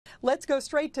Let's go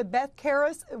straight to Beth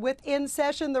Karras with In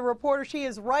Session, the reporter. She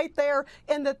is right there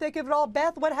in the thick of it all.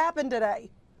 Beth, what happened today?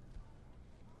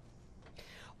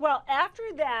 Well, after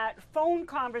that phone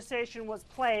conversation was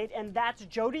played, and that's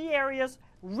Jodi Arias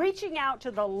reaching out to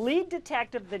the lead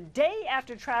detective the day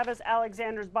after Travis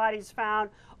Alexander's body is found,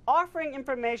 offering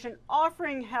information,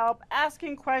 offering help,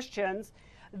 asking questions.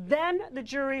 Then the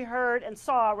jury heard and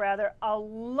saw, rather, a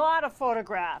lot of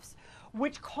photographs,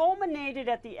 which culminated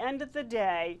at the end of the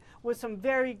day with some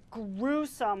very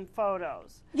gruesome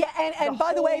photos. Yeah, and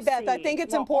by the way, Beth, I think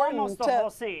it's important almost the whole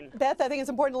scene. Beth, I think it's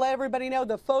important to let everybody know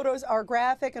the photos are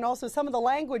graphic, and also some of the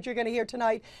language you're going to hear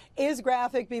tonight is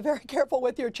graphic. Be very careful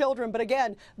with your children. But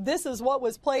again, this is what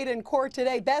was played in court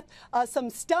today. Beth, some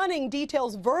stunning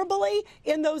details verbally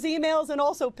in those emails and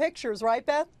also pictures, right,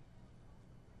 Beth?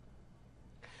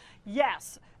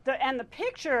 Yes, and the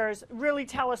pictures really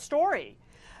tell a story.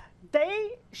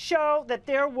 They show that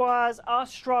there was a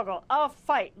struggle, a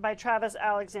fight by Travis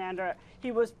Alexander.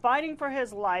 He was fighting for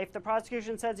his life. The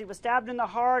prosecution says he was stabbed in the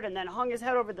heart and then hung his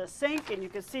head over the sink, and you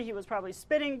can see he was probably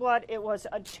spitting blood. It was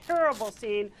a terrible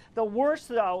scene. The worst,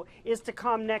 though, is to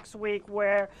come next week,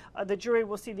 where the jury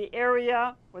will see the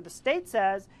area where the state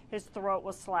says his throat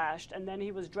was slashed, and then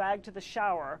he was dragged to the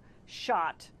shower,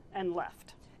 shot, and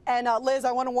left. And Liz,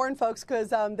 I want to warn folks because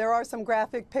there are some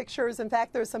graphic pictures. In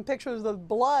fact, there's some pictures of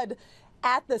blood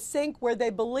at the sink where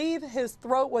they believe his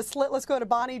throat was slit. Let's go to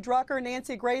Bonnie Drucker,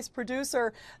 Nancy Grace,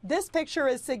 producer. This picture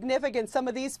is significant, some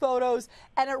of these photos,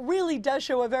 and it really does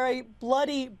show a very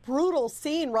bloody, brutal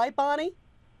scene, right, Bonnie?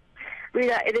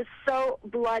 Rita, it is so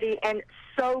bloody and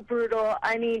so brutal.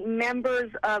 I mean,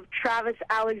 members of Travis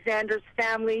Alexander's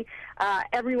family,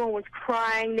 everyone was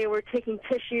crying. They were taking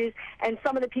tissues, and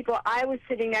some of the people I was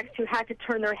sitting next to had to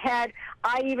turn their head.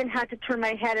 I even had to turn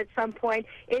my head at some point.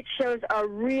 It shows a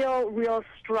real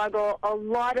struggle, a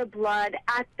lot of blood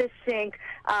at the sink,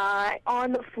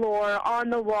 on the floor, on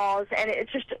the walls, and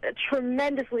it's just a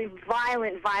tremendously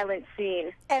violent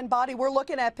scene. And Bonnie, we're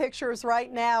looking at pictures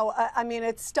right now. I mean,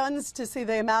 it stuns to see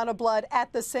the amount of blood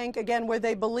at the sink, again, where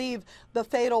they believe the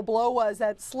fatal blow was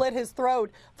that slit his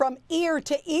throat from ear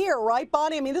to ear, right,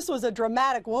 Bonnie? I mean, this was a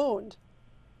dramatic wound.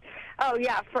 Oh,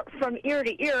 yeah, from ear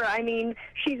to ear. I mean,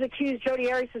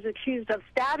 Jodi Arias is accused of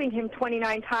stabbing him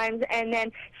 29 times and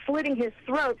then slitting his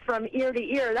throat from ear to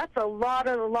ear. That's a lot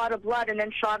of blood, and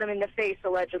then shot him in the face,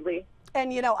 allegedly.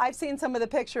 And, you know, I've seen some of the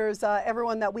pictures,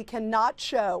 everyone, that we cannot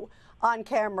show on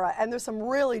camera, and there's some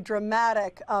really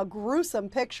dramatic, gruesome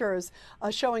pictures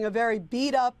showing a very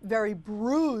beat up, very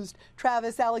bruised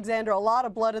Travis Alexander. A lot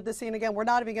of blood at the scene. Again, we're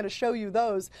not even going to show you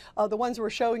those. The ones we're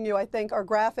showing you, I think, are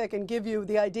graphic and give you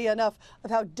the idea enough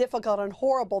of how difficult and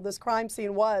horrible this crime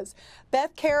scene was.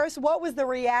 Beth Karras, what was the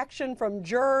reaction from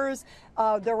jurors,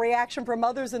 the reaction from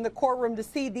others in the courtroom to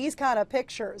see these kind of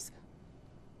pictures?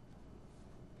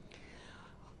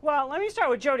 Well, let me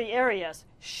start with Jodi Arias.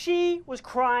 She was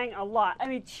crying a lot. I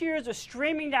mean, tears were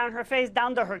streaming down her face,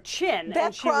 down to her chin. That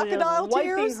and she crocodile was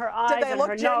wiping tears? her eyes Did they and look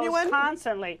her genuine? nose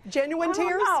constantly. Genuine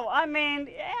tears? No, I mean,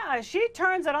 yeah, she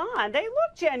turns it on. They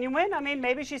look genuine. I mean,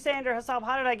 maybe she's saying to herself,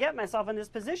 how did I get myself in this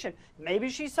position? Maybe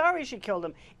she's sorry she killed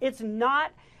him. It's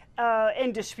not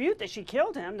in dispute that she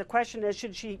killed him. The question is,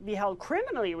 should she be held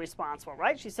criminally responsible,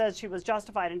 right? She says she was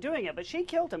justified in doing it, but she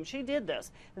killed him. She did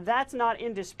this. That's not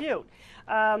in dispute.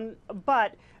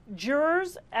 But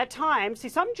jurors at times, see,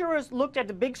 some jurors looked at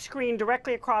the big screen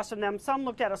directly across from them. Some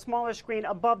looked at a smaller screen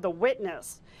above the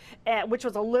witness, which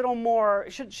was a little more,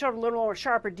 showed a little more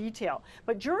sharper detail.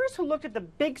 But jurors who looked at the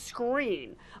big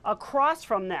screen across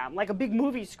from them, like a big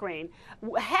movie screen,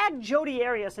 had Jodi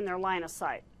Arias in their line of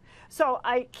sight. So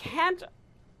I can't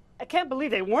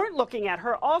believe they weren't looking at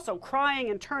her also crying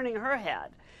and turning her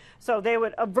head. So they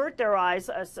would avert their eyes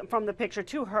from the picture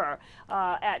to her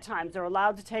at times. They're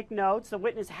allowed to take notes. The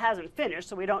witness hasn't finished,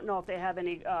 so we don't know if they have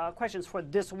any questions for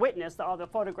this witness that all the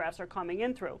photographs are coming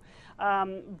in through.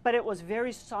 But it was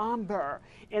very somber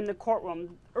in the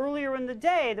courtroom. Earlier in the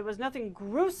day, there was nothing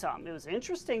gruesome. It was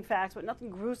interesting facts, but nothing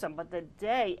gruesome. But the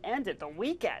day ended, the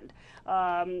weekend,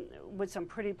 with some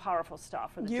pretty powerful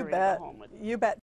stuff for the jury to go home with. You bet.